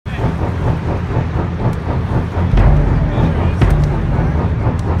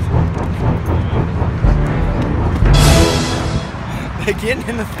getting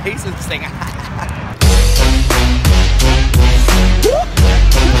in the face of this thing.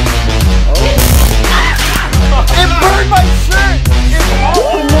 It burned my shirt!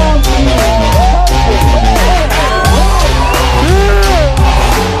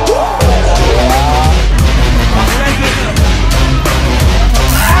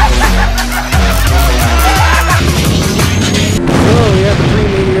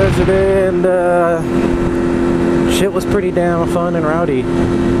 Yesterday, and shit was pretty damn fun and rowdy.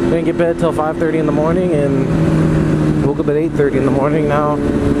 Didn't get bed till 5:30 in the morning and woke up at 8:30 in the morning. Now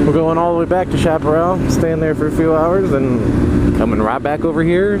we're going all the way back to Chaparral, staying there for a few hours and coming right back over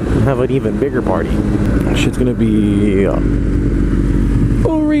here and have an even bigger party. Shit's gonna be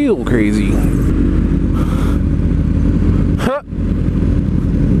real crazy.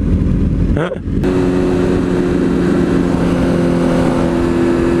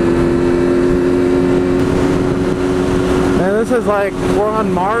 This is like we're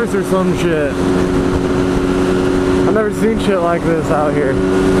on Mars or some shit. I've never seen shit like this out here.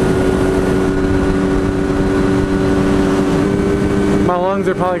 My lungs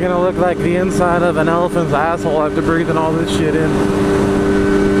are probably gonna look like the inside of an elephant's asshole after breathing all this shit in.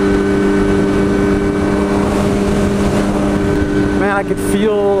 Man, I could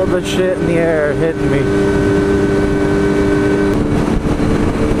feel the shit in the air hitting me.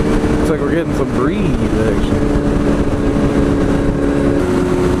 Looks like we're getting some breeze actually.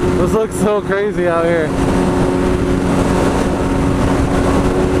 This looks so crazy out here.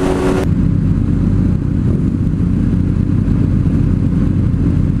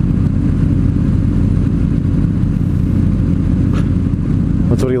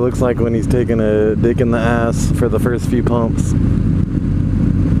 That's what he looks like when he's taking a dick in the ass for the first few pumps.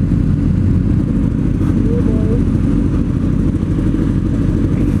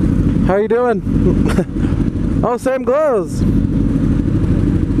 How you doing? Oh, same clothes.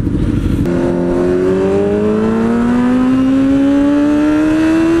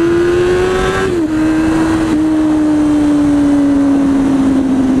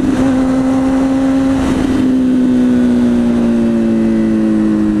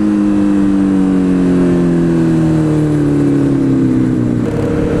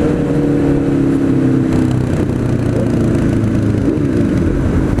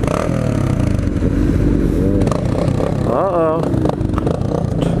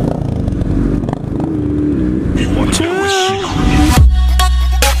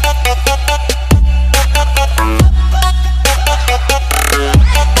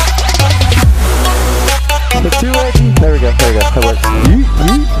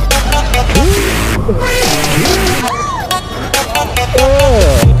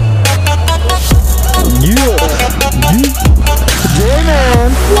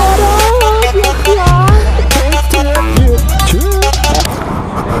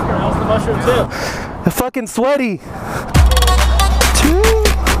 Fucking sweaty. How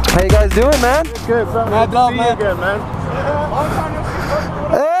you guys doing, man? Good, man. See you again, man.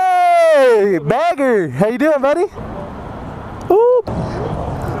 Hey, Bagger. How you doing, buddy? Woo.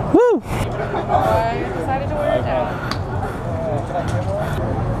 Woo. I decided to wear it down.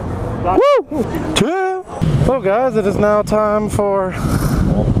 Woo. So guys, it is now time for...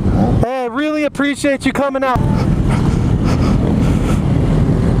 Hey, I really appreciate you coming out.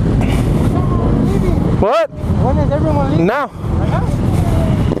 What? When is everyone leaving? Now. Right now?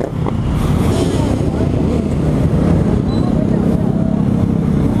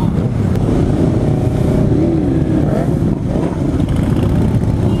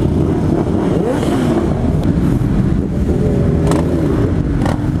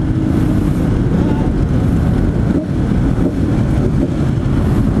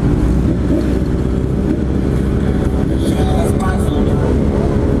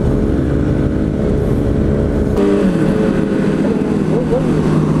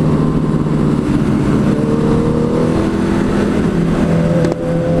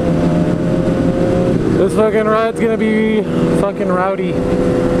 This fucking ride's gonna be fucking rowdy.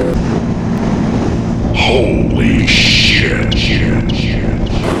 Holy shit.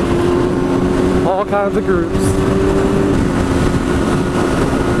 All kinds of groups.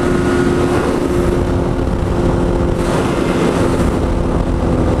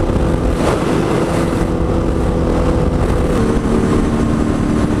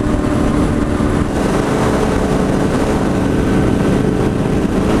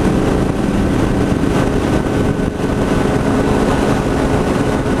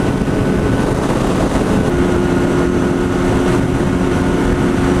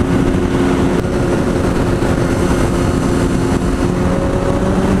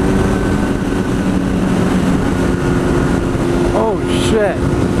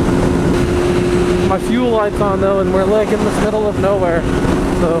 school lights on though, and we're like in the middle of nowhere.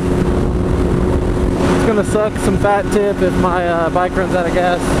 So it's gonna suck some fat tip if my bike runs out of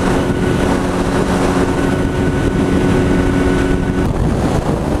gas.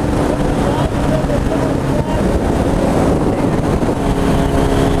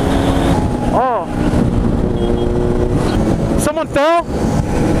 Oh, someone fell?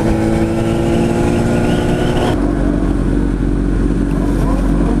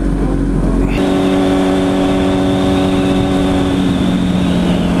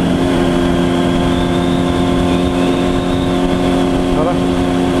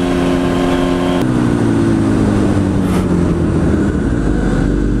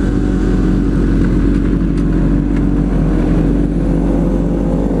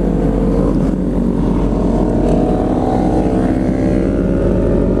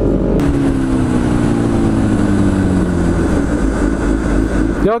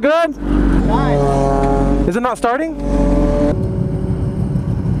 Y'all good? Nice. Is it not starting?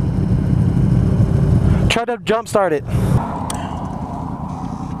 Try to jump start it. I'm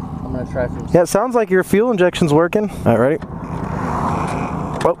gonna try from. Yeah, it sounds like your fuel injection's working. All right, ready?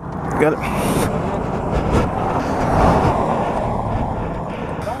 Oh, got it.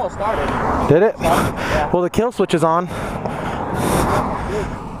 It almost started. Did it? Yeah. Well, the kill switch is on.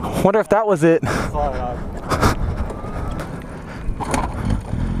 Wonder if that was it.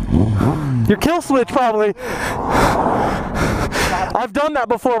 Your kill switch, probably. I've done that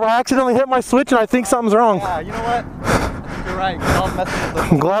before where I accidentally hit my switch and I think something's wrong. Yeah, you know what? You're right. I was messing with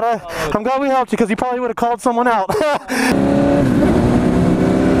the I'm glad we helped you, because you probably would have called someone out.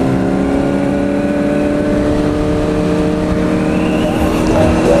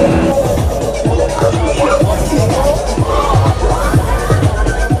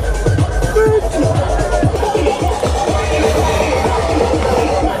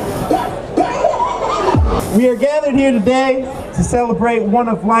 We are gathered here today to celebrate one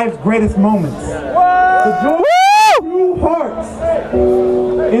of life's greatest moments. The joy of true hearts.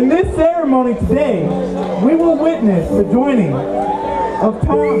 In this ceremony today, we will witness the joining of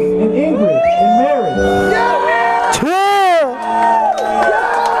Tom and Ingrid in marriage.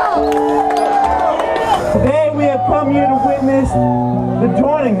 Today we have come here to witness the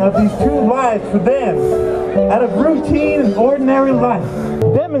joining of these two lives for them out of routine and ordinary life,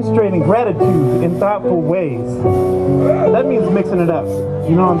 demonstrating gratitude in thoughtful ways. That means mixing it up.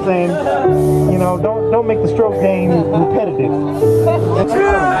 You know what I'm saying? You know, don't make the stroke game repetitive.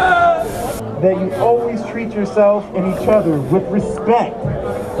 That you always treat yourself and each other with respect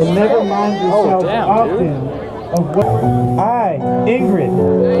and never mind yourself often of what I, Ingrid,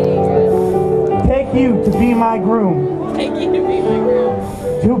 take you to be my groom. Take you to be my groom.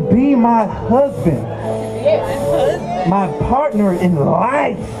 To be my husband. My partner in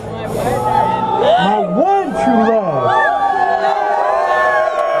life. My one true love.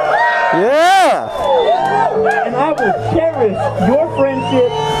 Yeah! And I will cherish your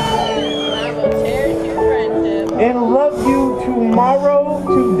friendship. And love you tomorrow,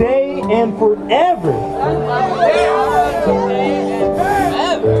 today, and forever.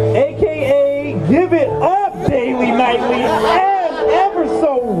 AKA, give it up daily, nightly, and ever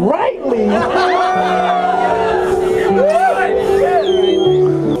so rightly.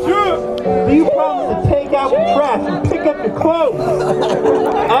 Do you promise to take out the trash and pick up your clothes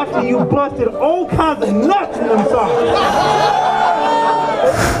after you busted all kinds of nuts in them socks?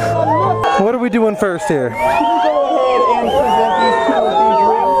 What are we doing first here? Can you go ahead and present these two of these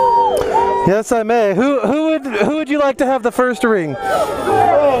rings? Yes, I may. Who would you like to have the first ring? Go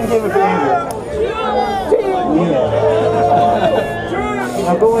ahead and give it to Ingrid. Yeah.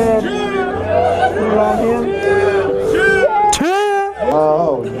 Now go ahead. Put it on him.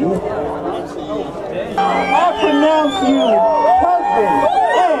 Oh, you. I pronounce you husband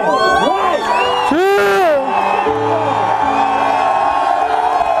and wife.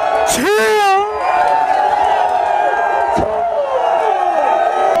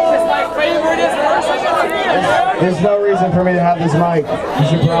 There's no reason for me to have this mic. You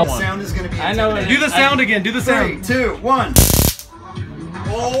should probably. Sound is gonna be. I know. Do the sound again. Do the sound. 3, 2, 1.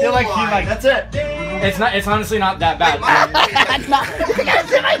 Oh, I feel like you like. That's it. It's not. It's honestly not that bad. That's not.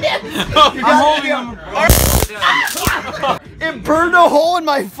 I'm holding them. It burned a hole in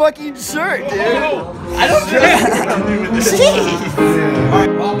my fucking shirt, dude. I don't know.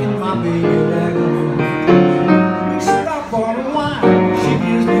 Jeez. Walking my baby wagon. We stop for a while. She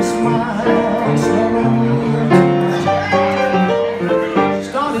gives me a smile.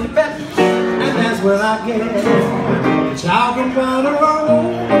 Started to bet, and that's where I get. Talking about her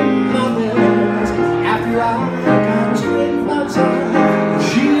own mothers. After I got straight outside,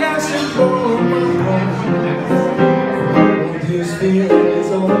 she asked him for my home.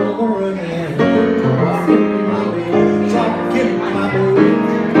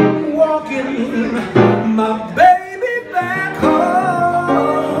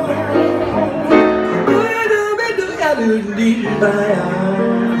 kumbaya.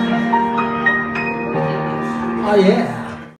 Oh yeah.